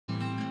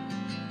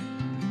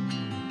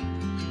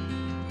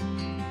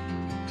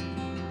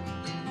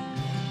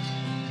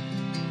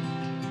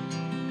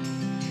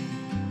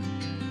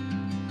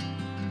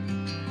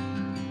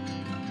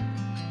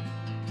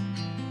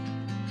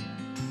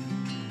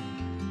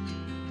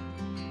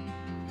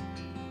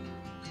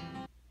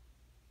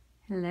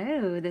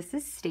Hello, this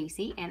is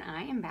Stacey and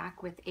I am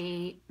back with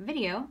a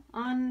video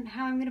on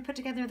how I'm going to put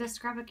together the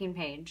scrapbooking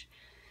page.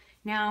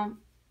 Now,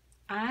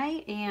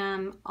 I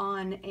am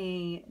on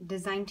a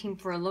design team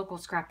for a local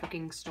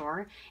scrapbooking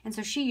store, and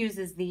so she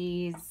uses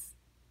these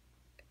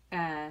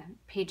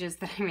pages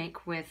that I make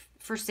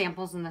for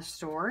samples in the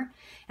store,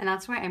 and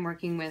that's why I'm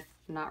working with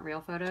not real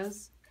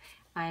photos.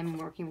 I'm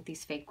working with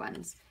these fake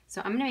ones.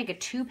 So I'm going to make a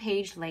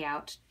 2-page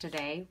layout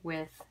today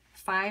with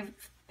 5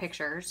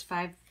 pictures,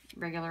 5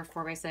 regular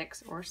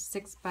 4x6 or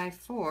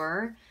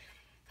 6x4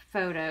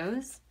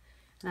 photos.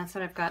 And that's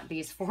what I've got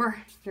these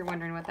for, if you're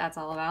wondering what that's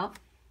all about.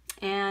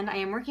 And I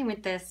am working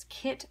with this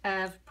kit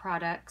of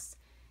products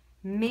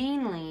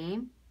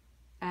mainly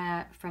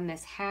from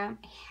this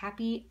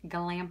Happy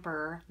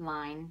Glamper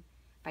line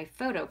by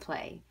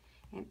Photoplay.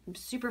 And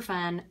super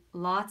fun,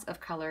 lots of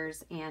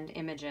colors and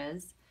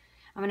images.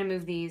 I'm going to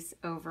move these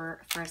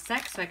over for a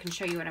sec so I can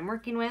show you what I'm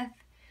working with.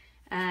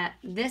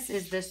 This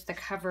is the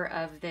cover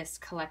of this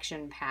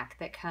collection pack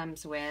that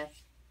comes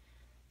with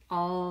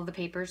all the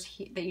papers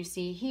that you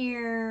see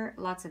here,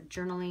 lots of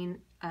journaling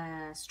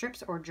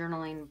strips or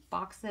journaling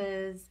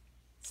boxes,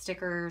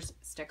 stickers.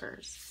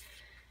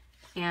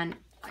 And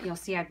you'll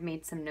see I've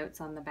made some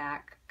notes on the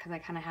back because I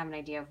kind of have an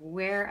idea of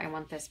where I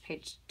want this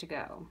page to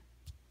go.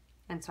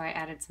 And so I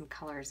added some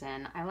colors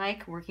in. I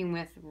like working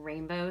with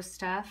rainbow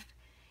stuff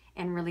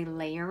and really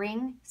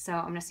layering, so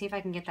I'm going to see if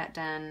I can get that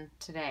done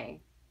today.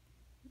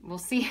 We'll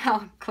see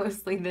how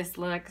closely this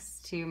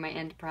looks to my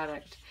end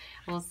product.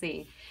 We'll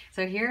see.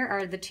 So here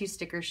are the 2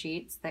 sticker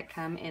sheets that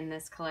come in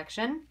this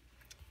collection.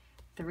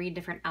 3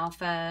 different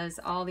alphas,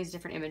 all these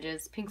different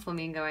images. Pink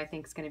flamingo I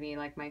think is going to be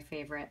like my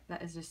favorite.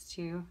 That is just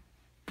too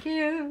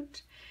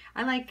cute.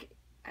 I like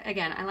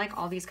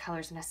all these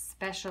colors, and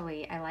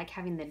especially I like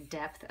having the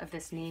depth of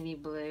this navy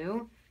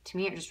blue. To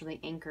me it just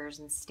really anchors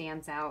and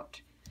stands out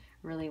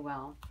really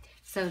well.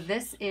 So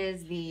this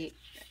is the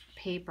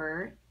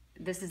paper.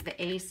 This is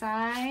the A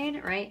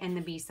side, right, and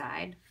the B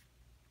side.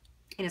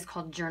 It is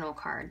called journal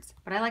cards.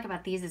 What I like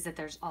about these is that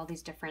there's all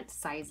these different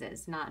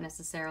sizes, not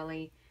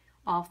necessarily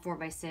all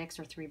 4x6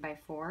 or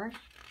 3x4.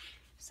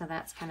 So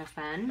that's kind of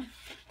fun.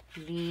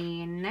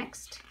 The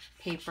next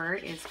paper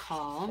is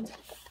called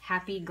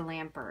Happy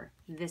Glamper.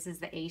 This is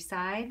the A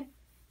side,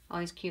 all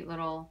these cute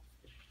little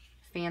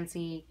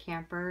fancy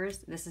campers.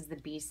 This is the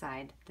B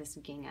side, this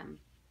gingham.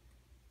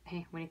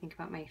 Hey, what do you think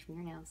about my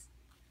fingernails?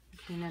 I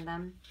painted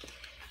them.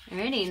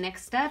 Alrighty,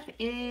 next up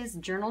is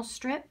journal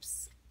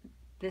strips.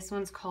 This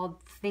one's called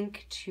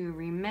Think to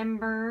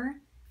Remember.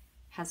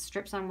 Has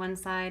strips on one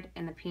side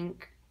and the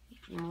pink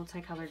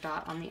multicolored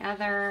dot on the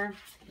other.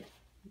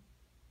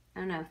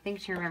 Oh no,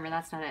 Think to Remember,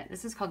 that's not it.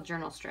 This is called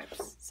journal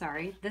strips.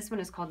 Sorry. This one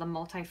is called the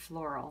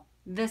multi-floral.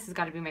 This has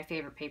got to be my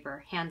favorite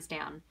paper, hands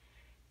down.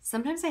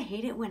 Sometimes I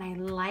hate it when I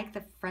like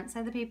the front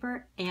side of the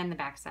paper and the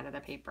back side of the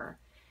paper.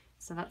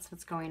 So that's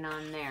what's going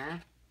on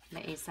there.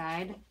 The A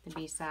side, the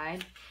B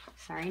side.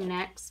 Sorry,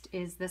 next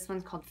is this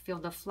one's called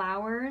Field of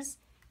Flowers.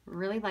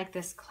 Really like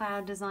this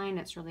cloud design.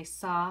 It's really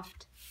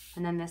soft.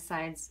 And then this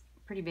side's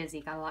pretty busy,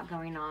 got a lot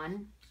going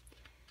on.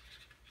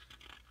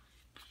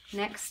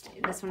 Next,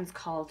 this one's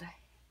called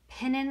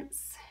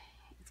Penance.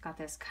 It's got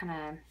this kind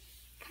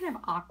of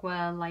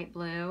aqua light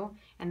blue,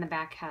 and the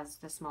back has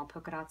the small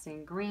polka dots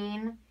in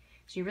green.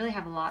 So you really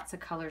have lots of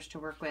colors to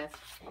work with.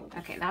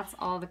 Okay, that's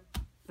all the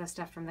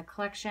stuff from the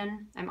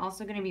collection. I'm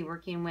also going to be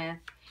working with,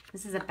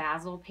 this is a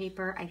basil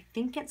paper. I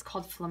think it's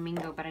called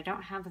Flamingo, but I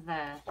don't have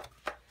the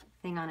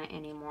thing on it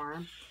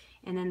anymore.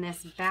 And then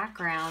this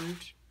background,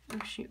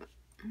 oh shoot,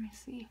 let me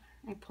see.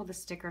 I pulled the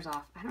stickers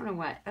off. I don't know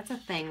what. That's a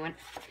thing. When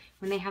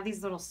they have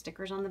these little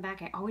stickers on the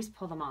back, I always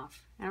pull them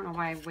off. I don't know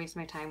why I waste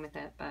my time with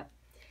it, but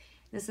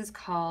this is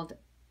called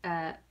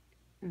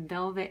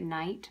Velvet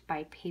Night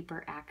by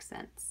Paper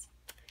Accents.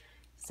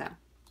 So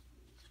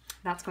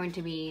that's going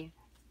to be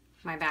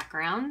my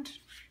background,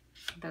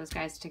 those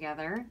guys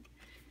together.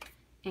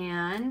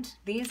 And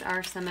these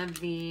are some of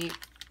the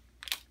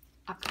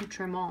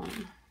accoutrements.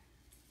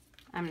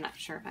 I'm not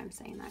sure if I'm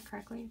saying that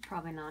correctly,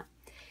 probably not.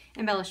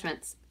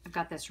 Embellishments. I've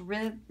got this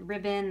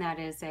ribbon that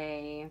is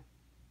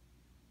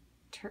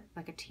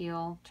like a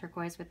teal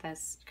turquoise with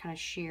this kind of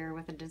sheer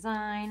with a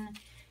design.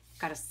 I've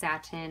got a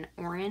satin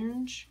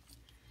orange.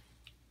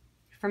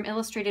 From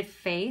Illustrated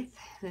Faith,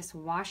 this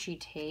washi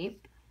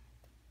tape.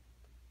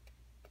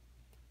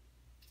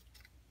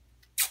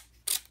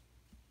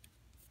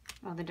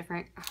 All the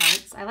different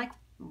hearts. I like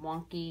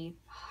wonky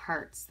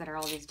hearts that are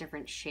all these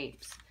different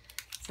shapes.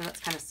 So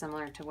that's kind of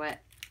similar to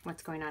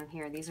what's going on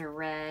here. These are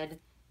red.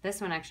 This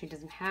one actually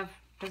doesn't have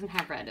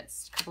red.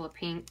 It's a couple of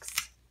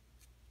pinks.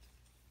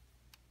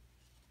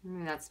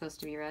 Maybe that's supposed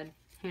to be red.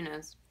 Who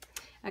knows?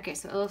 Okay,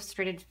 so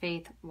Illustrated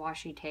Faith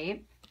washi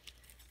tape.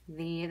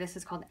 This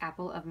is called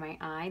Apple of My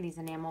Eye. These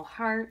enamel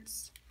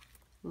hearts.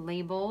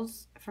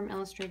 Labels from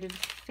Illustrated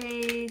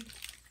Faith.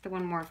 The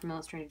one more from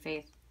Illustrated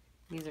Faith.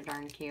 These are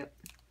darn cute.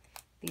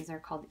 These are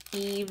called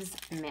Eve's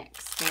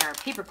Mix. They are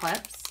paper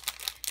clips.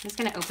 I'm just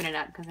going to open it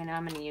up because I know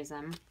I'm going to use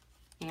them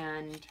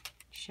and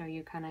show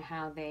you kind of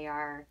how they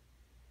are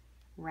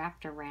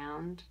wrapped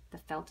around, the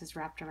felt is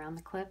wrapped around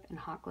the clip and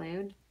hot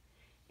glued.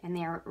 And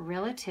they are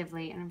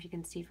relatively, I don't know if you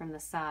can see from the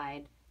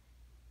side,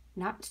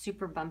 not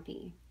super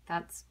bumpy.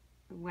 That's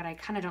what I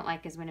kind of don't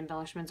like, is when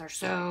embellishments are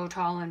so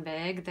tall and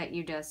big that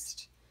you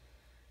just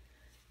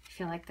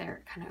feel like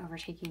they're kind of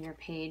overtaking your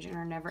page and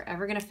are never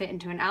ever going to fit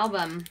into an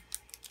album.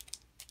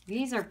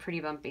 These are pretty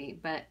bumpy,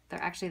 but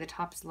they're actually, the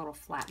top is a little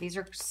flat. These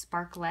are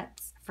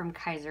Sparklets from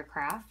Kaiser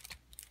Craft.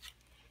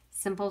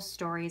 Simple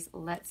Stories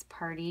Let's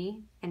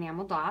Party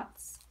enamel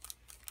dots.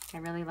 I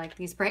really like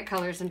these bright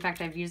colors. In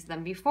fact, I've used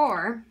them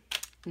before.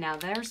 Now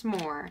there's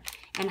more.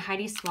 And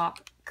Heidi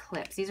Swap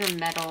clips. These are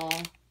metal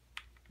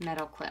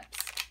clips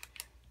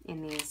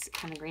in these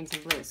kind of greens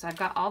and blues. So I've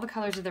got all the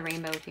colors of the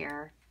rainbow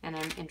here, and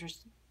I'm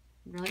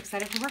really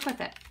excited to work with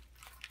it.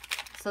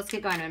 So let's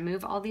get going. I'm going to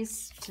move all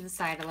these to the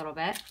side a little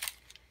bit,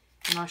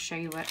 and I'll show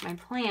you what my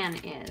plan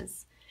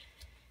is.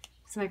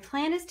 So my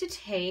plan is to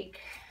take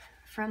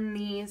from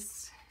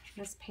this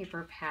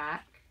paper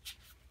pack,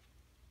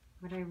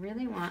 what I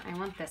really want, I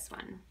want this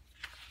one.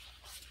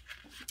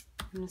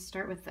 I'm going to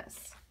start with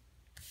this,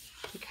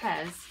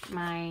 because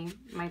my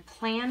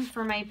plan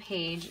for my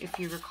page, if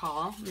you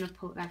recall, I'm going to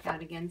pull it back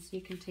out again so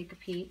you can take a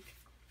peek.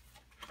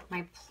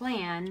 My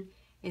plan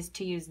is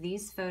to use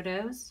these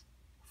photos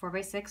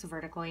 4x6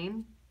 vertically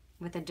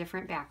with a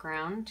different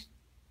background,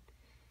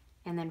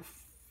 and then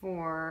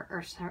 3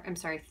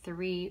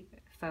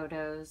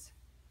 photos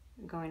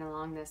going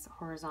along this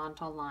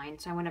horizontal line.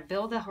 So I want to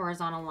build a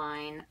horizontal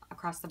line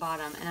across the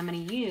bottom, and I'm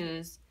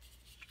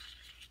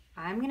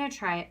going to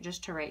try it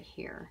just to right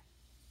here.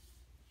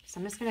 So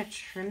I'm just going to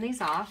trim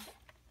these off.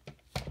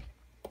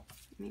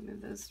 Let me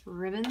move those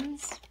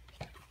ribbons.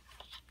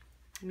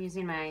 I'm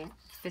using my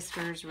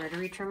Fiskars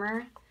rotary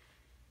trimmer.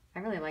 I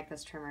really like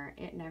this trimmer.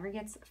 It never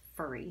gets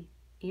furry.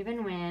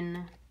 Even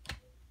when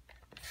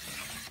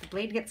the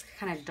blade gets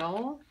kind of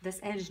dull, this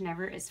edge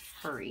never is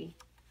furry.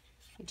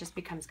 It just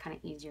becomes kind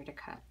of easier to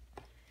cut.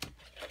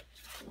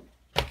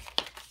 Okay,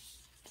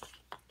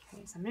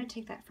 so I'm going to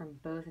take that from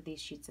both of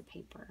these sheets of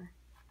paper.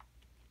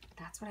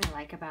 That's what I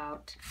like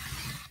about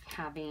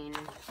having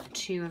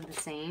 2 of the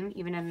same,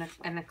 even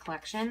in the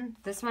collection.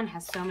 This one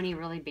has so many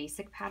really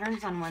basic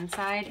patterns on one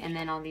side, and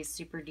then all these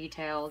super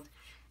detailed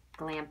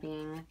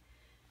glamping.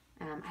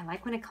 I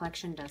like when a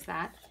collection does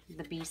that.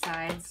 The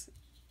B-sides,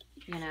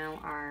 you know,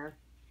 are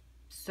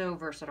so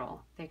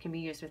versatile. They can be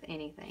used with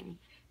anything.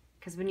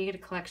 Because when you get a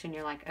collection,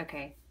 you're like,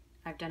 okay,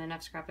 I've done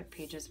enough scrapbook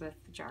pages with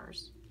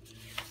jars.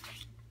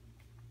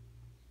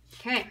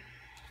 Okay.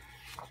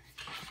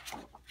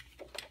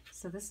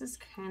 So this is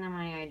kind of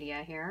my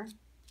idea here,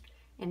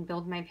 and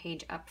build my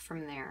page up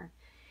from there.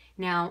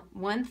 Now,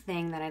 one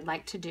thing that I'd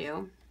like to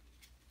do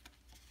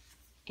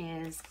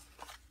is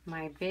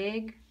my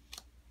big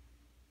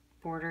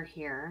border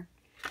here,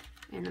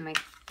 and then my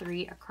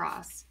 3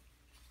 across.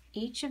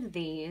 Each of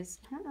these,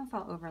 I don't know if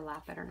I'll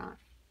overlap it or not.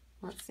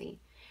 Let's see.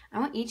 I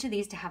want each of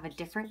these to have a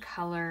different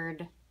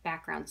colored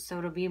background, so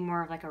it'll be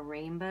more of like a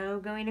rainbow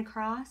going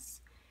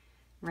across.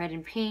 Red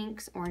and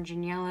pinks, orange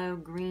and yellow,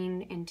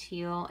 green and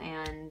teal,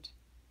 and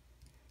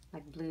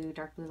like blue,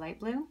 dark blue, light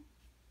blue.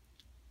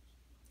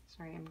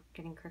 Sorry, I'm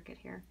getting crooked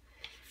here.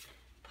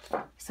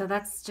 So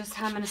that's just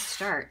how I'm going to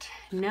start.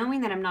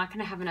 Knowing that I'm not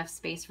going to have enough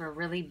space for a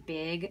really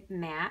big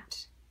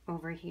mat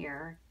over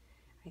here,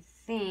 I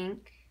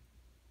think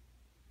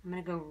I'm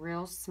going to go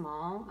real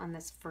small on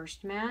this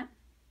first mat.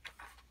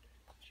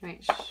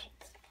 Right.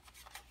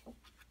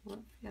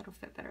 That'll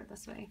fit better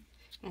this way.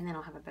 And then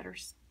I'll have a better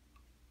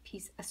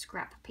piece of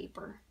scrap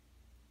paper.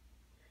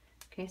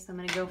 Okay, so I'm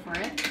going to go for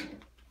it.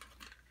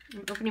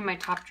 I'm opening my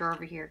top drawer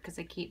over here because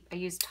I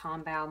use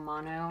Tombow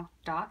mono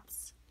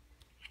dots.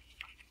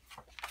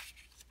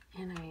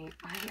 And I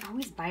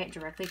always buy it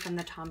directly from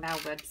the Tombow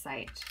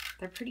website.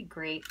 They're pretty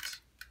great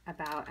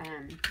about,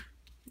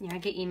 you know, I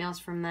get emails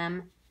from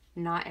them,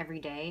 not every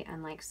day,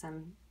 unlike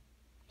some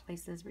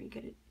places where you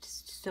get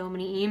just so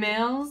many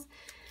emails.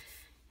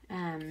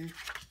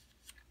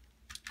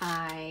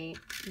 I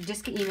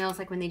just get emails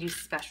like when they do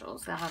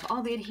specials. They'll have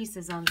all the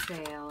adhesives on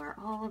sale, or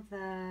all of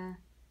the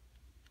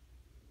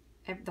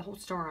whole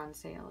store on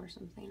sale or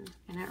something.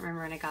 And I don't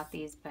remember when I got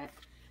these, but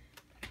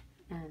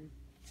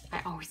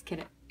I always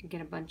get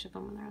a bunch of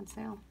them when they're on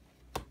sale.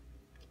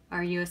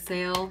 Are you a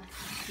sale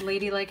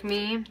lady like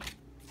me?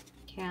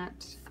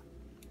 Can't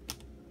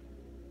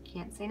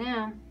say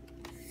no.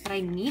 But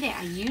I need it.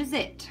 I use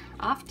it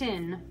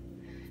often.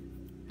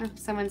 Oh,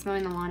 someone's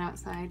mowing the lawn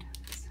outside.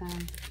 So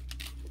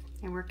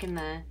I work in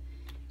the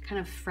kind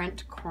of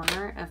front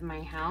corner of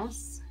my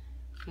house,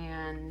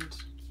 and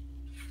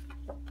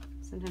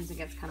sometimes it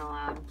gets kind of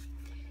loud.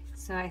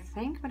 So I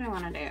think what I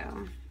want to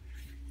do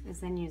is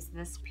then use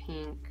this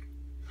pink.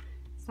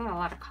 It's not a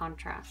lot of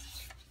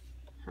contrast.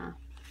 Huh.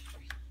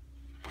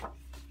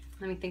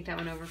 Let me think that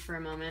one over for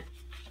a moment.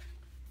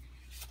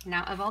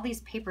 Now, of all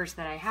these papers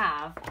that I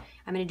have,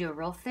 I'm going to do a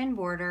real thin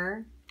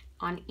border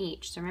on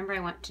each. So remember, I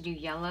want to do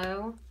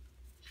yellow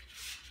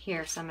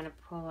here. So I'm going to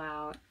pull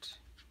out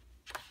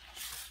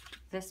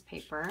this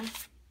paper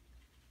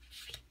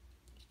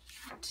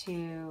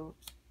to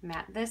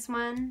mat this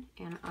one,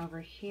 and over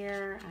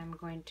here I'm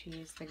going to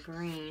use the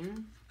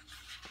green,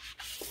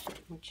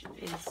 which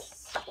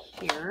is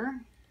here.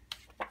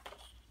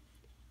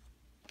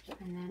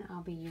 And then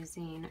I'll be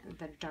using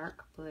the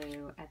dark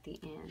blue at the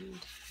end.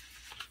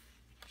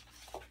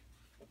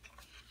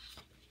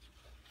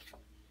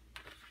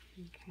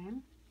 Okay.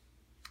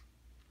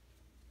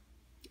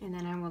 And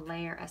then I will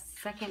layer a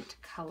second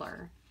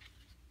color.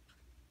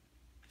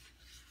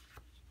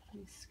 Let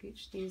me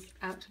scooch these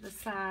out to the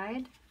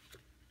side.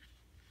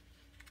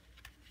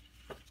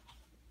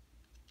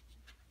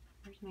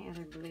 Where's my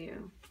other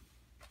blue?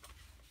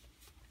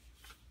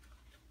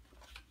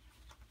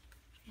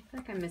 I feel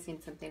like I'm missing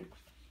something.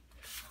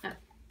 Oh,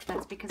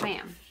 that's because I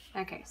am.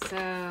 Okay, so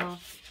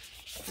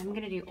I'm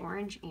gonna do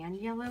orange and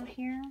yellow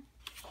here.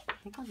 I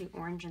think I'll do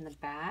orange in the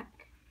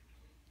back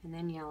and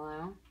then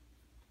yellow.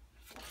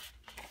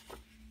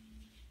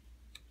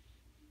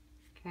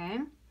 Okay,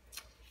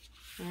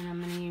 and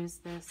I'm gonna use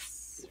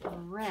this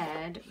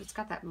red. It's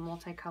got that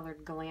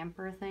multicolored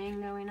glamper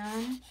thing going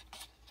on.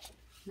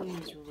 I'm gonna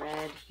use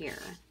red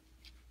here.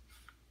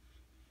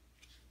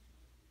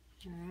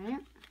 All right.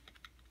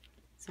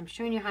 So I'm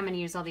showing you how I'm going to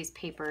use all these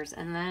papers,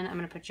 and then I'm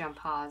going to put you on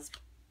pause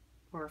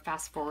or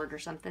fast forward or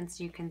something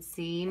so you can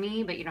see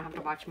me, but you don't have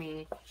to watch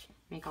me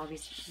make all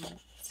these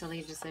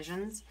silly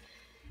decisions.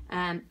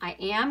 I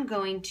am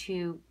going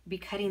to be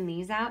cutting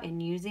these out and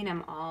using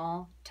them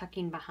all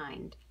tucking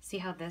behind. See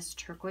how this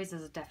turquoise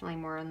is definitely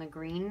more on the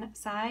green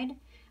side?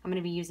 I'm going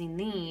to be using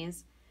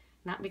these,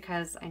 not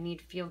because I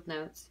need field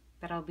notes,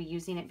 but I'll be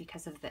using it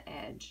because of the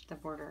edge, the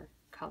border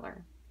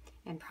color.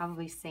 And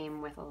probably same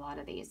with a lot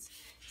of these.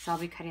 So I'll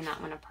be cutting that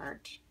one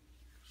apart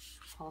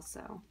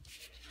also.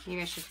 You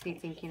guys should be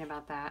thinking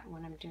about that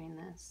when I'm doing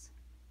this.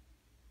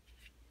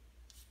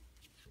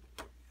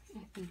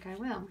 I think I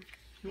will.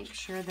 Make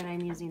sure that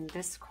I'm using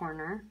this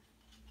corner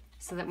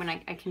so that when I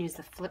can use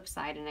the flip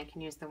side and I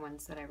can use the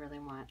ones that I really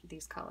want,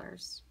 these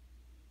colors.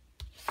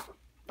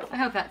 I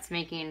hope that's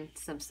making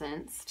some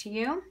sense to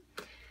you.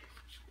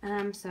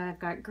 So I've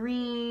got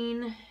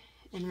green.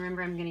 And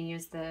remember, I'm going to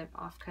use the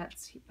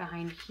offcuts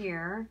behind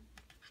here.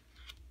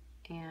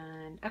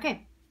 And,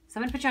 okay, so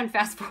I'm going to put you on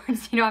fast forward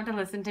so you don't have to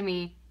listen to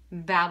me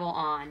babble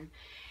on.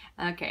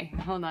 Okay,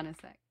 hold on a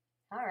sec.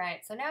 All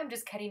right, so now I'm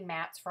just cutting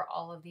mats for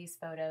all of these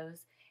photos.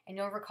 And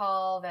you'll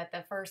recall that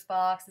the first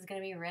box is going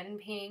to be red and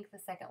pink. The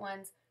second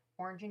one's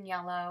orange and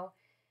yellow.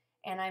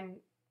 And I'm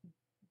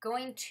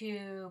going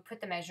to put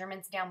the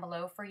measurements down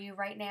below for you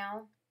right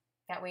now.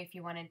 That way, if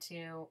you wanted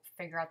to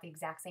figure out the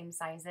exact same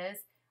sizes,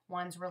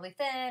 one's really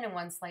thin and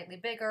one's slightly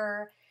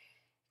bigger,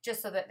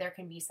 just so that there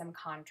can be some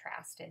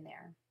contrast in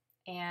there.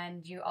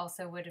 And you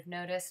also would have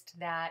noticed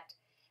that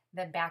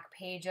the back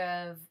page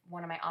of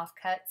one of my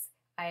offcuts,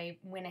 I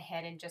went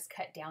ahead and just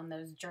cut down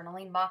those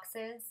journaling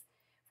boxes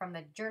from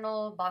the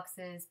journal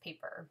boxes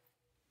paper.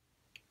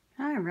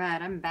 All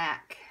right, I'm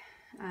back.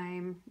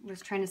 I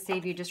was trying to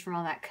save you just from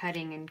all that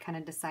cutting and kind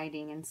of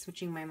deciding and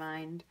switching my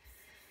mind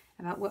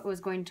about what was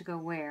going to go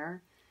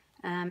where.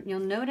 You'll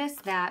notice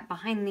that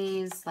behind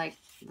these like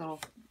little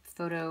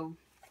photo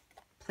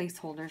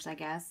placeholders, I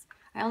guess,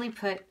 I only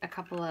put a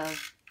couple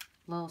of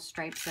little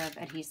stripes of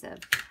adhesive.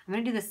 I'm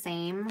going to do the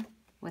same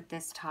with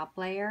this top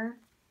layer.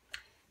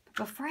 But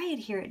before I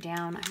adhere it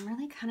down, I'm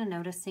really kind of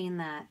noticing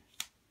that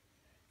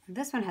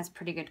this one has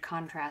pretty good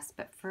contrast,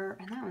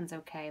 and that one's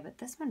okay, but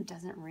this one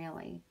doesn't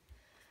really.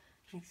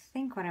 I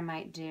think what I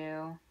might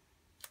do,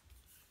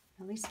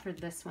 at least for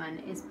this one,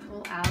 is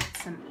pull out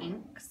some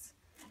inks.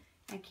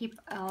 I keep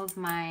all of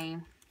my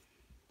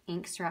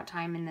inks throughout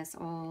time in this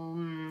old,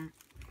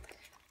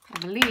 I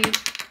believe,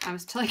 I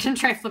was totally going to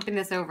try flipping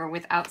this over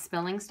without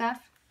spilling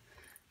stuff.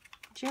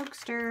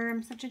 Jokester,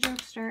 I'm such a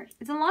jokester.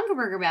 It's a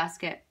Longaberger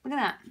basket. Look at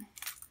that.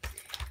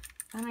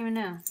 I don't even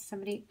know.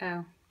 Somebody,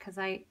 oh, because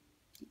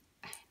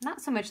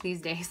not so much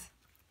these days,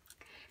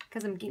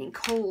 because I'm getting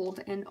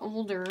cold and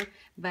older,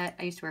 but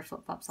I used to wear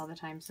flip-flops all the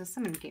time. So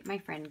my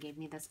friend gave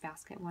me this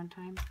basket one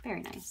time.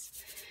 Very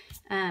nice.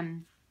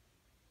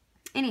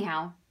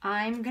 Anyhow,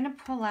 I'm going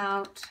to pull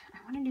out, I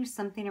want to do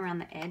something around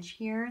the edge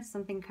here,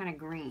 something kind of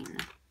green.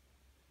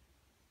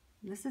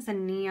 This is a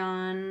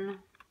neon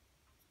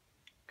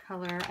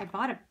color. I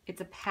bought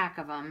it's a pack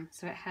of them,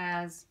 so it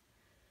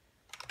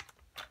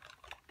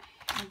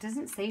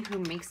doesn't say who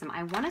makes them.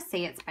 I want to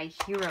say it's by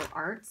Hero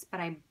Arts, but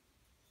I'm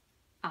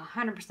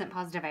 100%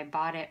 positive I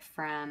bought it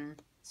from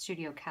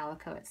Studio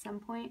Calico at some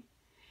point.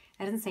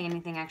 It doesn't say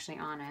anything actually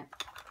on it.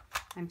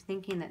 I'm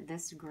thinking that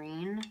this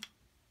green,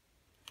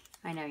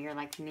 I know you're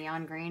like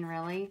neon green,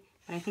 really,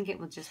 but I think it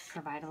will just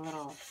provide a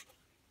little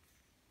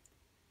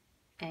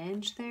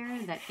edge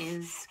there that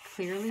is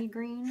clearly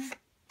green.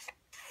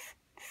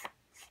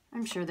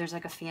 I'm sure there's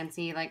like a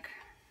fancy like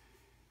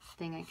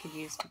thing I could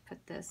use to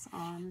put this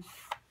on.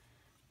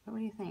 But what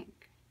do you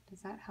think?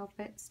 Does that help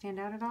it stand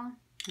out at all?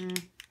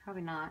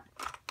 Probably not.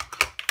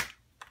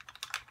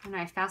 And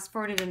I fast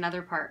forwarded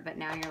another part, but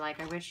now you're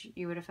like, I wish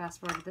you would have fast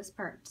forwarded this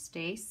part,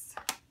 Stace.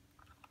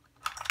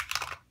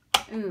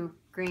 Ooh,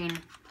 green.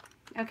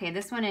 Okay,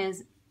 this one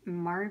is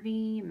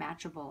Marvy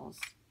Matchables.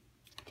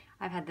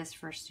 I've had this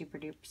for a super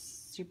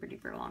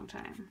duper long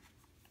time.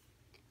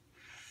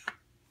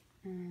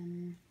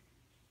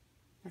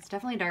 It's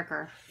definitely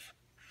darker.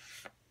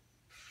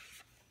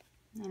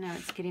 I know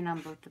it's getting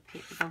on both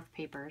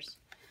papers.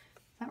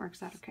 That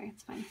works out okay,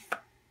 it's fine.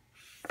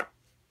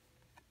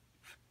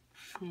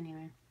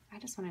 Anyway, I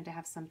just wanted to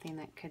have something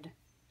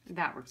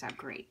that works out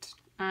great.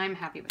 I'm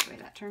happy with the way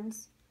that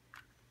turns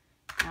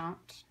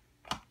out.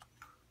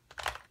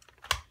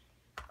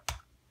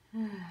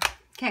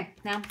 Okay,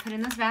 now I'm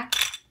putting this back.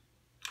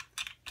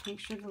 Make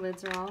sure the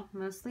lids are all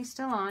mostly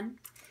still on.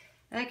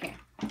 Okay,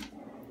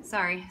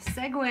 sorry,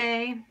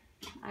 segue.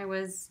 I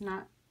was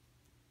not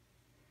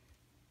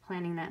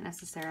planning that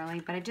necessarily,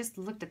 but I just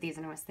looked at these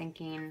and I was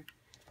thinking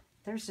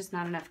there's just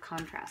not enough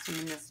contrast. I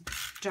mean, this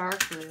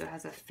dark blue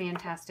has a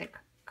fantastic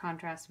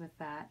contrast with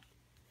that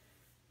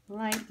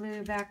light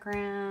blue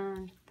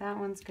background. That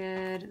one's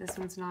good. This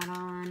one's not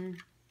on.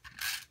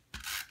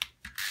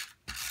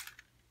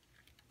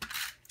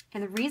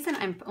 And the reason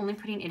I'm only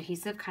putting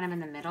adhesive kind of in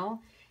the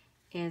middle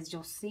is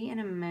you'll see in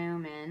a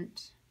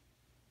moment.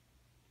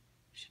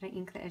 Should I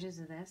ink the edges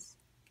of this?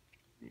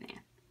 Nah.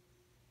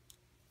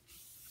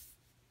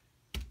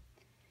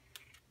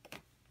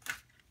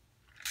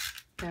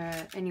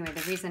 Anyway,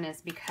 the reason is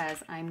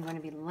because I'm going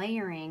to be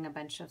layering a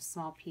bunch of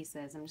small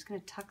pieces. I'm just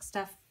going to tuck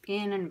stuff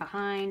in and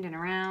behind and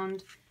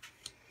around.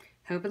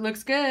 Hope it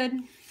looks good.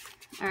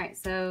 All right,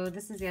 so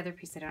this is the other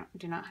piece I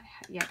do not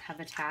yet have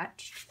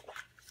attached.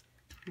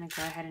 I'm going to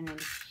go ahead and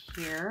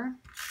adhere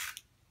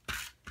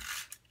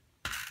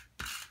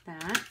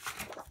that.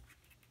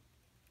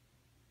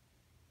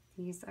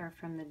 These are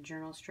from the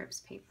journal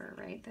strips paper,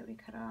 right, that we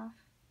cut off.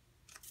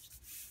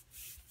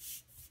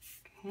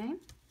 Okay.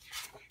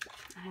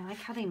 I like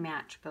how they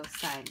match both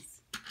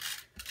sides.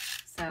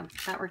 So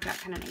that worked out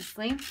kind of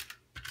nicely. I'm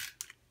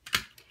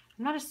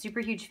not a super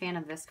huge fan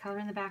of this color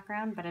in the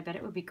background, but I bet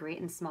it would be great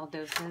in small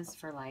doses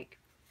for like,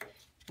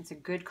 it's a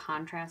good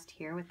contrast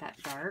here with that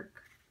dark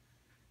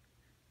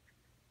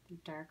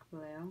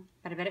blue.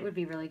 But I bet it would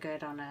be really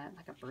good on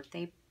like a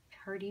birthday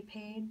party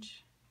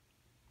page.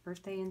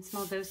 Birthday in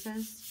small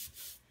doses.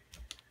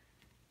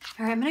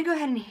 All right, I'm gonna go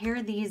ahead and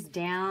adhere these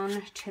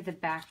down to the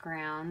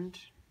background.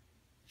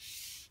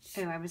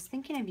 Oh, I was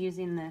thinking of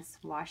using this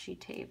washi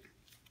tape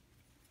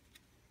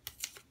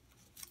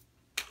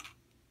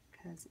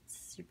because it's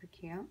super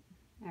cute.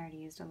 I already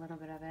used a little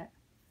bit of it.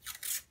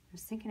 I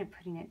was thinking of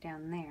putting it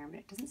down there, but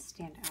it doesn't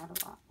stand out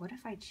a lot. What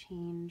if I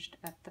changed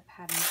up the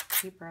pattern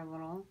paper a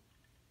little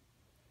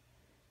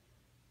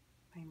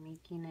by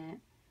making it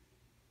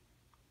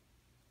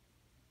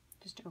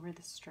just over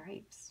the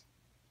stripes?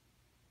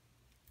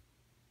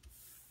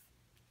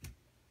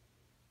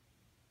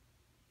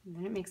 And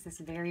then it makes this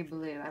very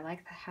blue. I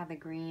like how the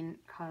green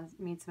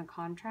made some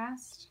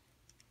contrast.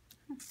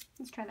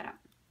 Let's try that out.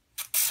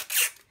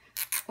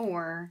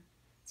 Or,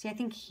 see, I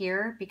think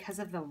here, because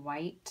of the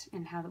white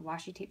and how the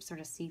washi tape's sort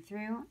of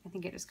see-through, I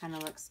think it just kind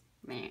of looks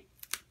meh,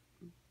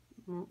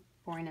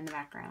 boring in the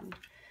background.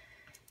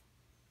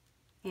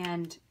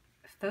 And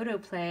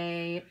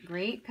Photoplay,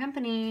 great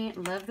company.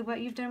 Love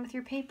what you've done with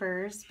your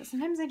papers, but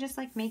sometimes I just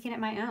like making it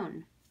my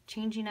own.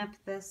 Changing up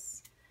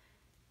this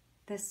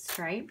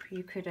stripe,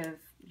 you could have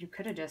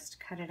just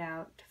cut it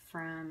out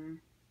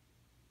from,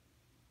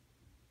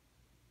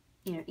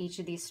 you know, each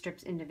of these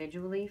strips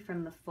individually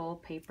from the full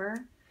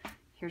paper.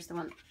 Here's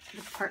the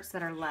parts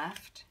that are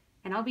left.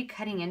 And I'll be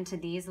cutting into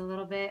these a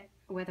little bit,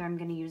 whether I'm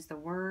going to use the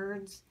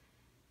words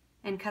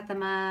and cut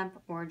them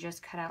up or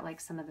just cut out like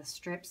some of the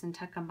strips and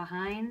tuck them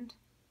behind.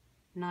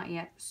 Not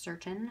yet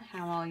certain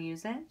how I'll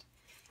use it.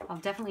 I'll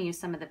definitely use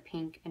some of the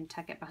pink and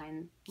tuck it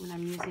behind when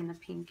I'm using the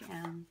pink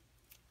and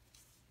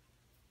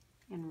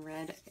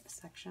red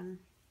section.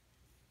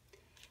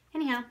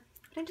 Anyhow,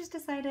 but I just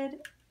decided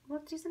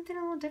we'll do something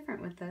a little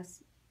different with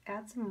this.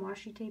 Add some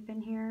washi tape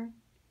in here.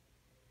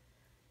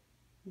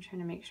 I'm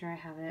trying to make sure I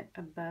have it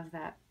above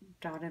that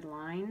dotted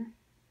line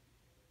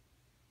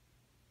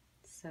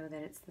so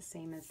that it's the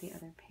same as the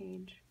other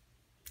page.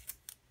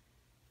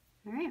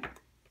 All right,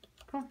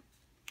 cool.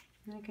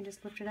 And I can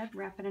just lift it up,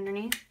 wrap it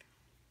underneath.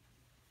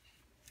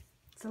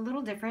 It's a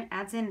little different,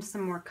 adds in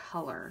some more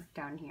color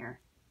down here.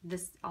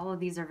 All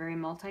of these are very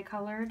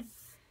multicolored,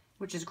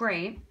 which is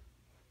great.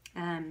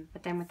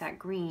 But then with that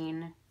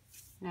green,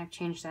 and I've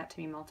changed that to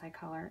be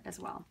multicolor as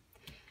well.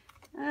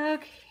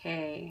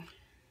 Okay,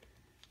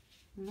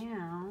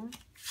 now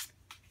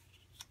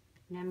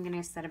I'm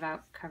gonna set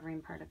about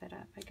covering part of it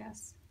up, I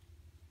guess.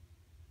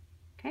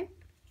 Okay.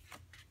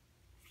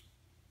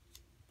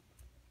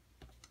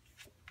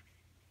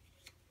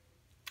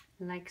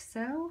 Like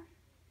so,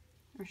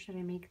 or should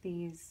I make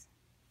these?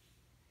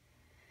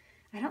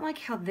 I don't like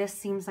how this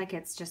seems like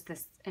it's just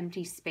this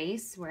empty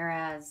space,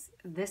 whereas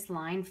this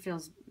line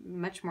feels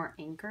much more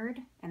anchored,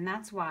 and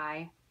that's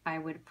why I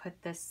would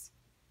put this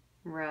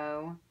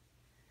row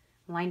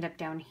lined up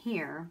down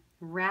here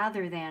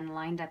rather than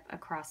lined up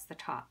across the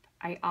top.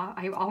 I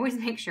always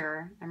make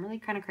sure, I'm really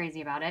kind of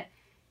crazy about it,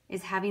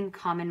 is having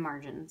common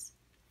margins.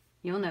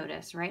 You'll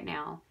notice right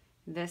now,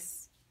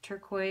 this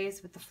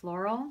turquoise with the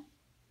floral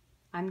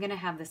I'm going to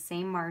have the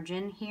same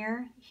margin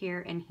here,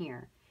 here, and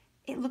here.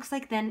 It looks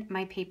like then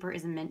my paper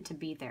is meant to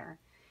be there.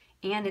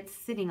 And it's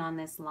sitting on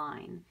this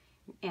line.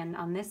 And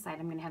on this side,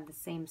 I'm going to have the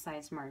same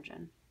size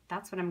margin.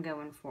 That's what I'm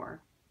going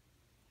for.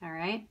 All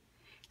right?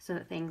 So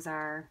that things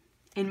are,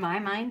 in my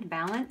mind,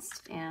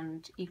 balanced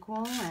and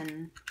equal,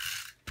 and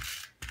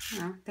you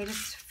know, they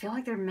just feel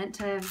like they're meant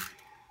to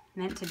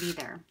be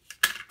there.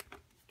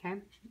 Okay?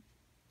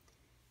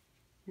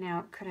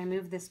 Now, could I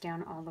move this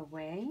down all the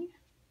way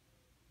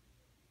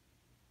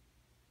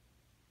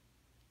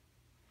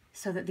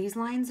so that these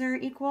lines are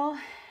equal?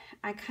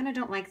 I kind of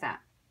don't like that.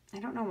 I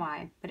don't know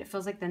why, but it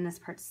feels like then this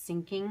part's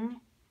sinking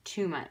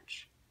too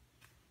much.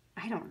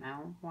 I don't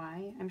know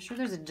why. I'm sure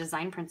there's a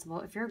design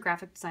principle. If you're a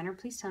graphic designer,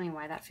 please tell me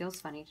why that feels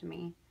funny to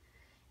me,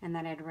 and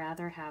that I'd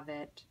rather have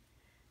it.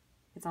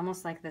 It's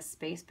almost like the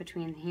space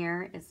between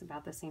here is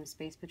about the same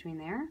space between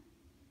there.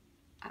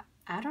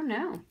 I don't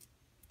know.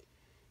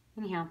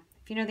 Anyhow,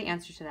 if you know the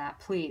answer to that,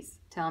 please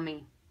tell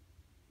me.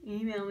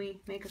 Email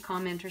me, make a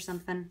comment or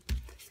something.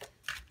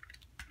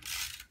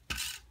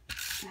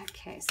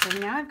 Okay, so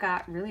now I've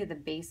got really the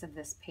base of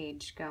this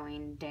page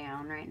going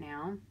down right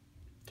now.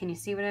 Can you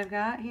see what I've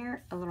got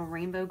here? A little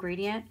rainbow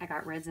gradient. I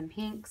got reds and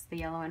pinks, the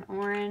yellow and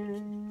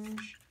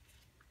orange.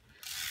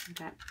 I've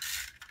got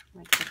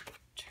like the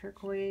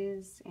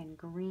turquoise and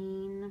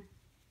green.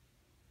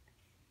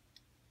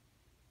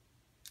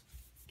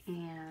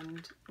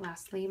 And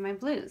lastly, my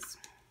blues.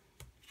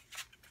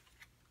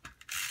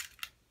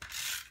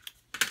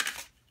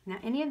 Now,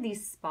 any of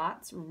these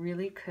spots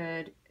really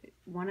could,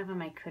 one of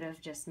them I could have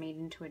just made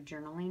into a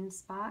journaling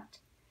spot.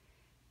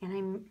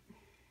 And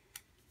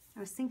I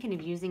was thinking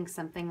of using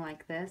something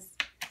like this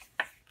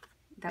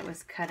that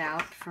was cut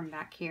out from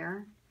back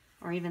here,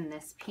 or even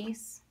this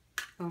piece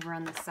over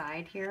on the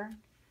side here.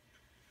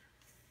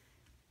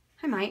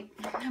 I might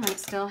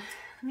still.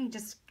 Let me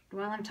just,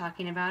 while I'm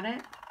talking about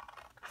it,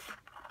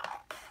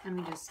 let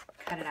me just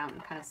cut it out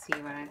and kind of see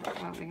what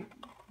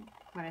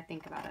I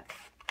think about it.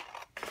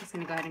 I'm just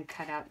going to go ahead and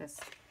cut out this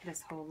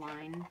whole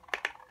line.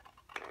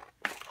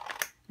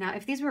 Now,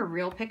 if these were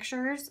real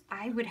pictures,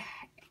 I would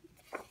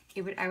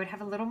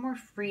have a little more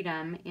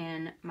freedom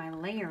in my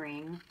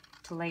layering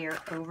to layer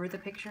over the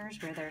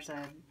pictures where there's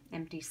an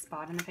empty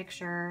spot in the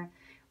picture,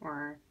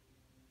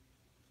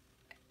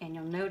 and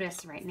you'll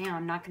notice right now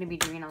I'm not going to be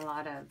doing a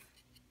lot of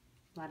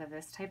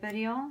this type of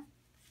deal.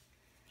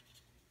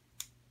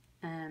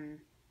 I'm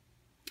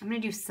going to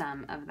do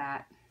some of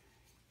that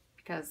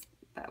because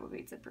that would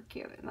be super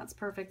cute, and that's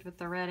perfect with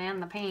the red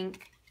and the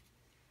pink.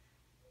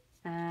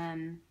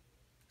 And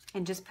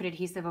just put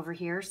adhesive over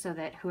here so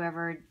that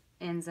whoever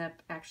ends up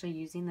actually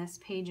using this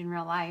page in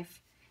real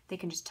life, they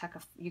can just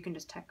you can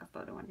just tuck a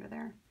photo under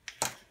there.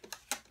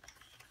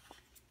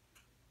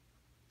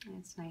 And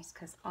it's nice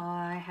because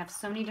I have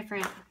so many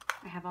different,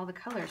 I have all the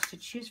colors to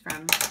choose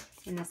from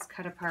in this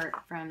cut apart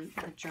from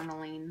the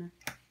journaling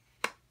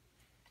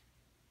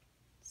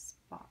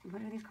spot.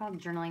 What are these called?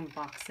 Journaling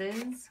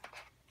boxes.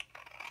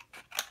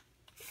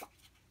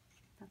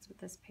 That's what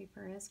this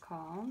paper is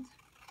called.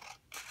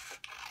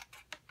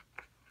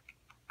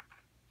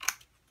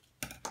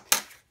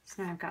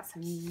 So now I've got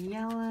some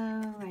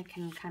yellow. I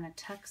can kind of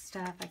tuck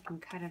stuff. I can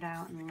cut it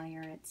out and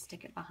layer it,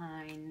 stick it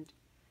behind,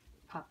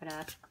 pop it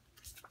up.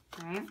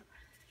 All right.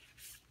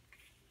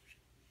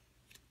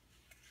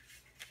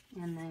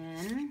 And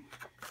then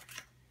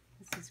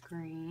this is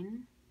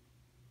green.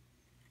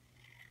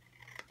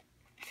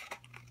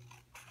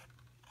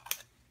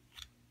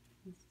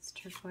 This is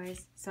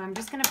turquoise. So I'm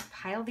just going to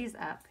pile these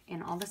up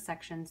in all the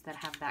sections that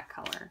have that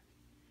color.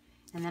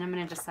 And then I'm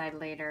going to decide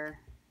later.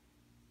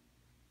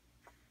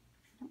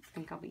 I don't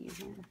think I'll be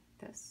using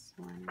this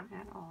one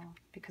at all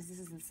because this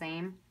is the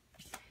same.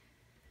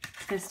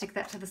 I'm going to stick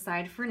that to the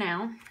side for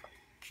now.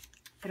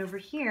 But over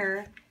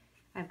here,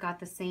 I've got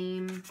the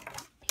same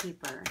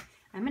paper.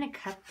 I'm going to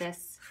cut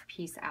this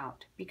piece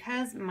out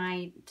because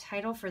my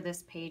title for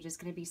this page is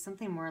going to be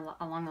something more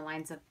along the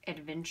lines of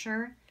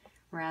adventure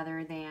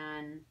rather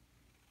than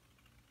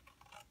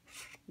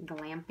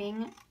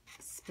glamping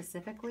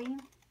specifically. I'm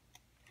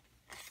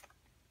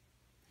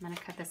going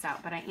to cut this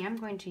out, but I am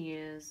going to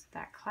use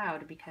that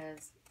cloud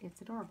because it's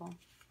adorable.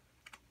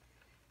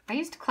 I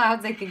used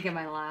clouds, I think, in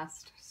my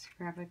last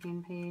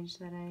scrapbooking page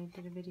that I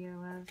did a video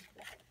of.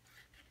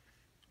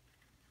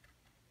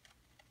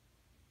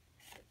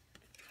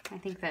 I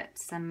think that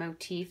some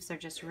motifs are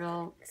just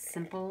real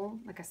simple,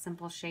 like a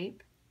simple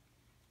shape.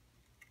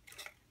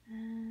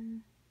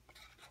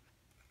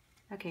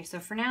 Okay, so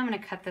for now I'm going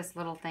to cut this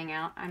little thing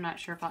out. I'm not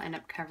sure if I'll end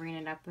up covering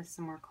it up with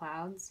some more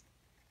clouds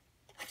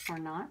or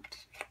not.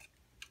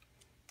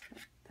 But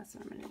that's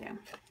what I'm going to do.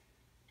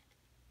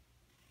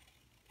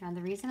 Now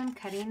the reason I'm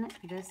cutting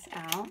this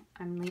out,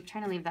 I'm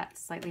trying to leave that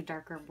slightly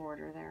darker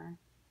border there.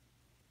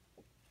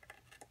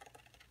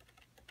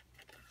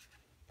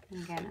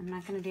 And again,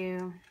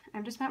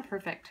 I'm just not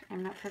perfect.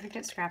 I'm not perfect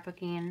at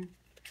scrapbooking.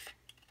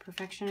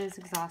 Perfection is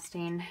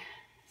exhausting.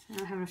 I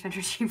don't have enough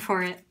energy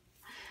for it.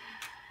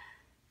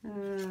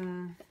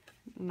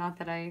 Not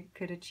that I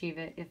could achieve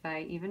it if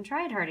I even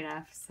tried hard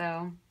enough.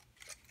 So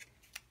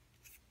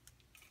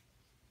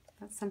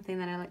That's something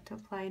that I like to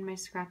apply in my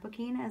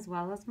scrapbooking as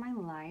well as my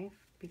life,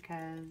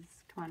 because,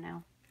 come on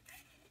now.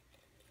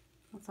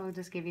 Let's all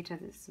just give each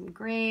other some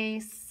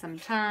grace, some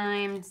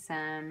time,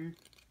 some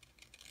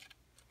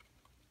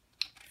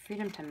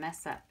freedom to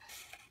mess up.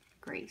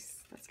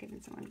 Grace. Let's give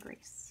someone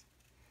grace.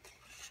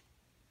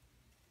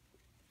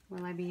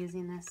 Will I be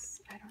using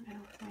this? I don't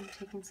know. I'm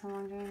taking so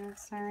long doing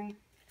this. Sorry.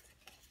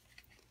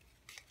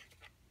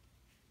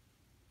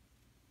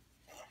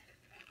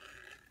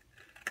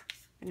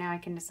 But now I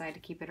can decide to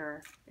keep it,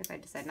 or if I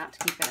decide not to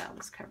keep it, I'll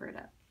just cover it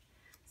up.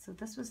 So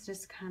this was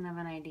just kind of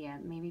an idea.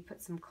 Maybe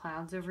put some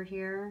clouds over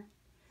here.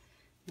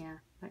 Yeah,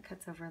 that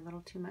cuts over a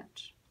little too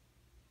much.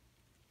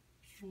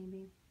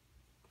 Maybe.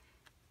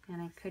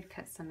 And I could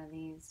cut some of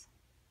these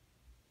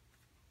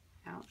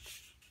out.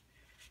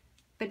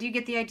 But do you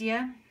get the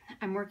idea?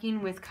 I'm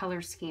working with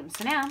color schemes.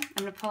 So now I'm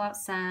going to pull out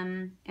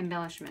some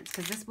embellishments,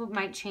 because this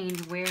might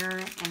change where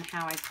and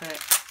how I put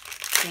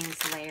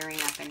things layering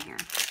up in here.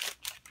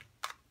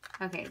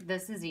 Okay,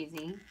 this is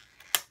easy.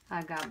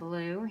 I've got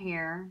blue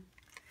here,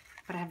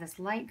 but I have this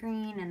light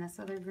green and this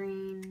other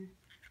green.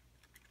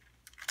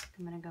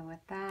 I'm going to go with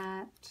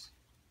that.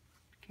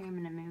 Okay, I'm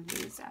going to move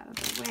these out of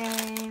the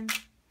way.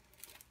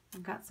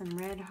 I've got some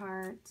red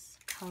hearts,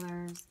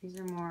 colors. These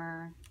are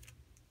more,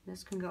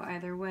 this can go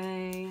either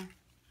way.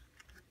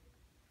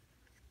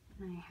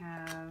 I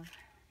have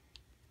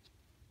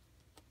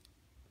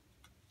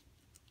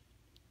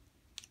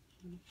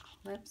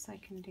clips I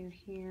can do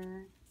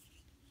here.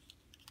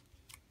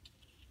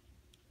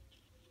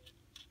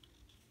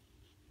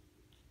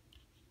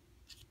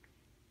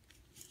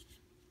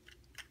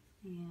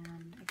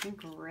 And I think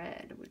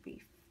red would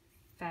be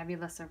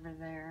fabulous over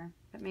there,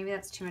 but maybe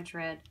that's too much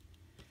red.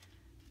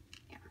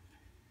 Yeah.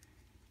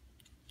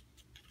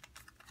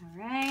 All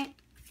right.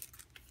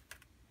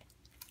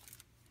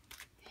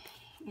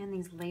 And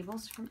these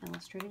labels from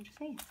Illustrated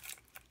Faith.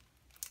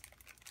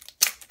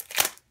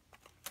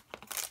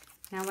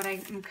 Now what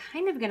I'm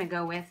kind of going to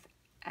go with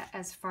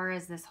as far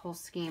as this whole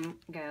scheme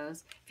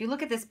goes, if you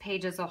look at this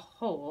page as a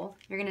whole,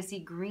 you're going to see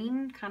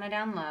green kind of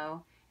down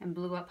low and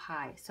blue up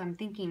high. So I'm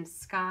thinking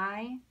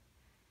sky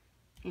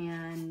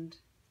and,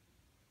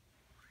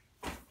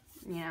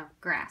 you know,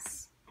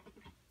 grass.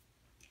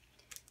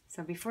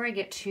 So before I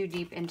get too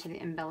deep into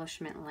the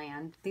embellishment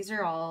land, these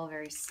are all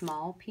very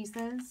small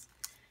pieces.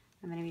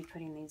 I'm going to be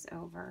putting these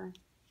over.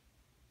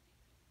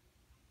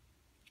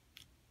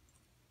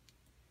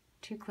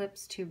 2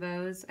 clips, 2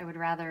 bows. I would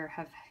rather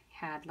have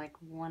had like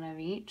one of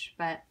each,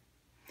 but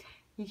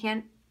you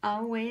can't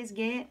always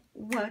get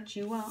what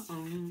you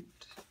want.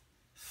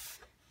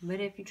 But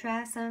if you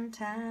try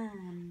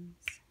sometimes,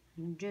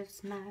 you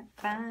just might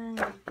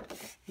find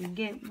you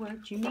get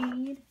what you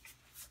need.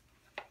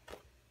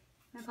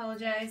 I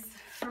apologize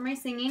for my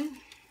singing,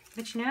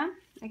 but you know,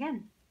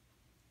 again,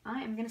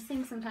 I am going to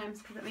sing sometimes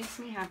because it makes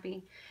me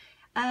happy.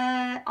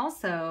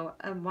 Also,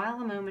 a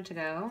moment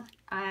ago,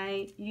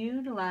 I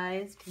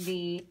utilized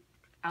the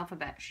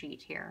alphabet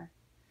sheet here.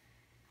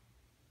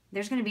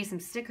 There's going to be some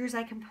stickers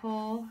I can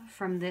pull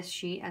from this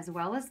sheet, as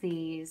well as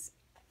these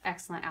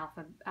excellent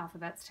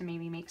alphabets to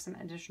maybe make some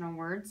additional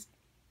words.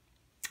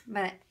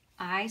 But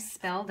I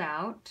spelled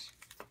out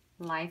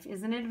life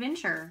is an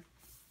adventure.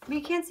 But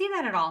you can't see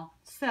that at all.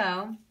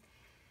 So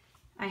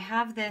I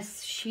have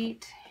this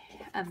sheet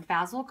of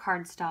basil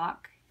cardstock.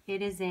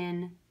 It is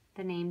in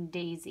the name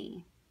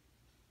Daisy.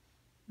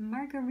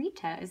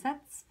 Margarita, is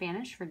that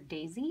Spanish for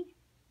daisy?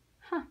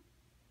 Huh.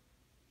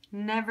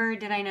 Never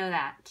did I know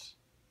that.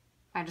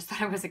 I just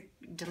thought it was a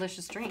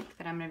delicious drink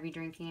that I'm going to be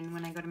drinking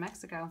when I go to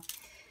Mexico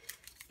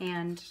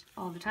and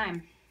all the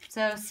time.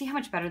 So see how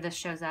much better this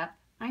shows up.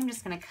 I'm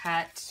just going to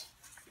cut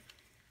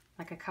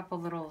like a couple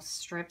little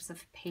strips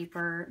of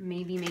paper,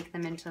 maybe make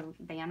them into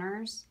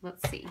banners.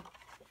 Let's see.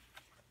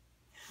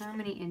 How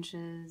many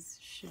inches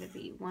should it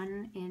be?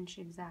 1 inch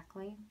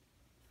exactly.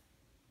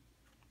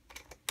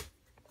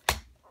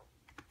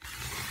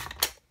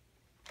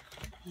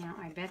 Now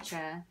I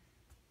betcha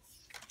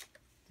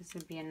this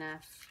would be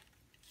enough.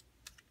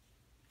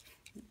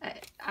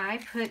 I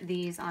put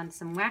these on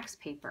some wax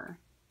paper.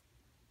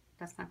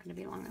 That's not going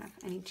to be long enough.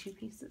 I need 2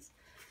 pieces.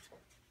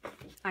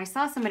 I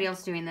saw somebody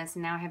else doing this,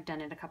 and now I have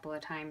done it a couple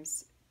of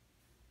times.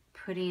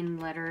 Putting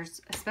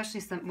letters,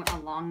 especially a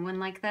long one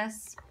like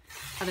this.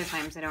 Other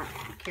times I don't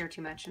care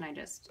too much, and I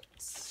just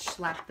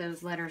slap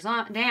those letters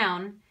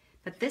down.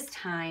 But this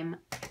time,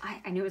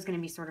 I knew it was going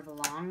to be sort of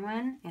a long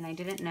one, and I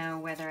didn't know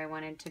whether I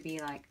wanted to be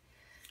like,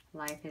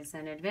 life is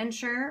an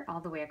adventure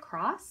all the way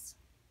across.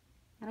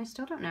 And I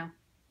still don't know.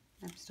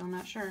 I'm still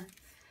not sure.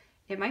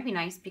 It might be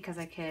nice because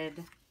I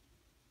could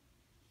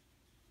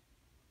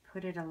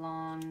put it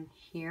along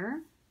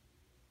here.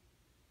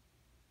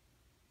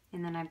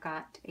 And then I've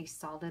got a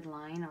solid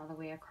line all the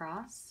way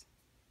across.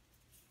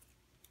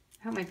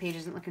 I hope my page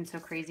isn't looking so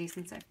crazy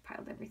since I've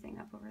piled everything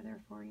up over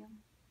there for you.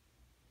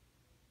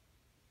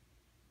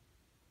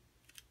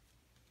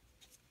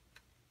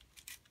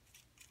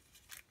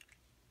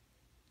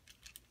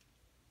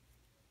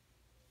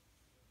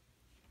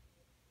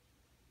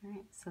 All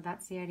right, so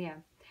that's the idea.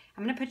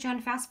 I'm going to put you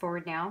on fast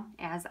forward now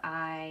as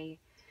I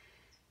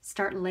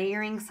start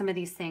layering some of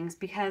these things,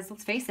 because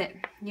let's face it,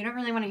 you don't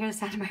really want to hear the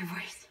sound of my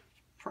voice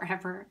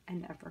forever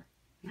and ever.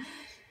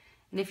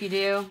 And if you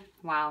do,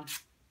 wow,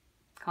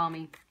 call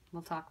me.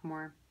 We'll talk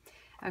more.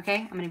 Okay,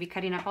 I'm going to be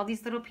cutting up all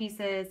these little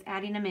pieces,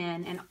 adding them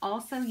in, and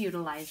also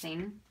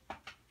utilizing.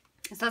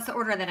 So that's the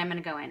order that I'm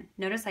going to go in.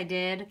 Notice I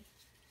did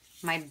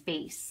my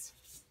base.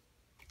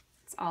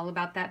 It's all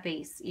about that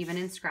base, even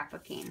in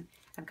scrapbooking.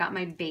 I've got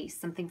my base,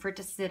 something for it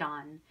to sit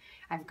on.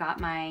 I've got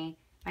my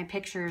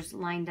pictures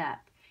lined up.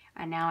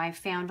 And now I've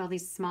found all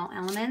these small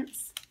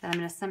elements that I'm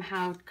going to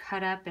somehow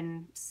cut up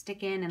and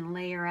stick in and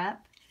layer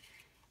up.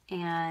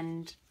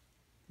 And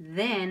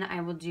then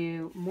I will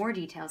do more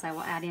details. I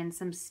will add in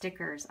some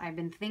stickers. I've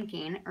been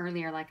thinking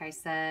earlier, like I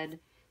said,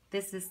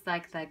 this is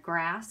like the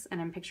grass,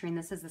 and I'm picturing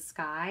this as the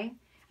sky.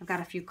 I've got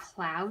a few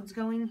clouds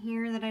going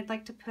here that I'd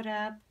like to put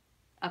up.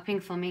 A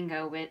pink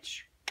flamingo,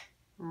 which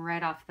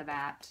right off the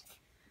bat,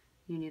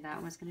 you knew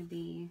that was going to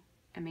be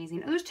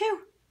amazing. Oh, there's two.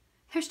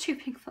 There's two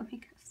pink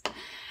flamingos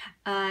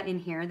in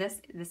here,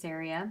 this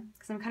area,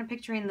 because I'm kind of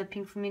picturing the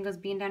pink flamingos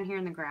being down here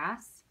in the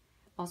grass.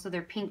 Also,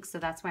 they're pink, so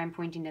that's why I'm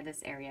pointing to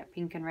this area.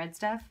 Pink and red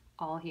stuff,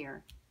 all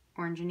here.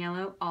 Orange and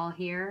yellow, all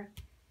here.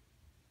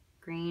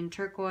 Green,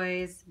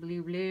 turquoise,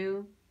 blue,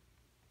 blue.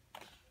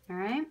 All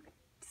right,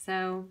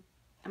 so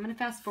I'm going to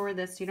fast forward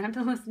this so you don't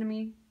have to listen to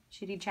me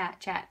shitty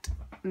chat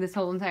this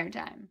whole entire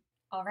time.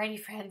 Alrighty,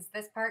 friends,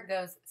 this part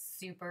goes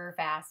super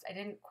fast. I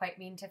didn't quite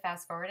mean to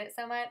fast forward it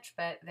so much,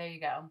 but there you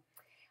go.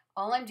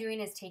 All I'm doing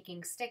is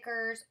taking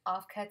stickers,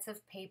 offcuts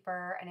of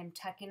paper, and I'm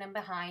tucking them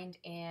behind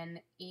in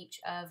each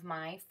of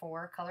my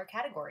 4 color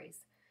categories.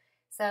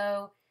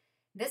 So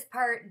this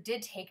part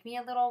did take me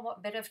a little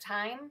bit of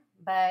time,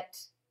 but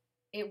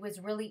it was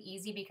really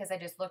easy because I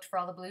just looked for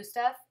all the blue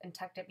stuff and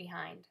tucked it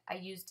behind. I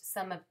used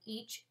some of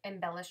each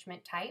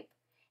embellishment type,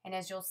 and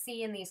as you'll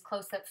see in these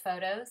close-up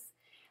photos,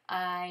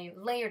 I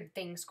layered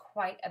things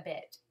quite a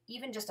bit.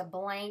 Even just a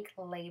blank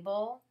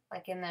label,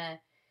 like in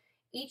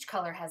each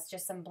color has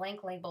just some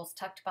blank labels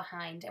tucked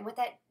behind. And what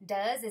that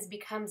does is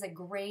becomes a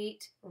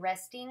great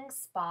resting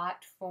spot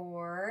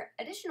for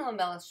additional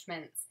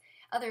embellishments,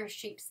 other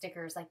shape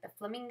stickers like the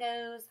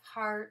flamingos,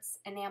 hearts,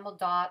 enamel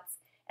dots,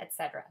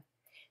 etc.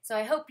 So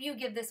I hope you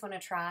give this one a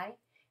try.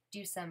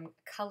 Do some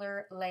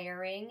color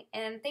layering,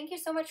 and thank you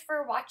so much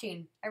for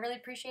watching. I really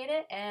appreciate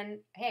it, and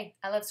hey,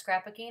 I love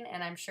scrapbooking,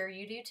 and I'm sure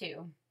you do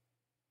too.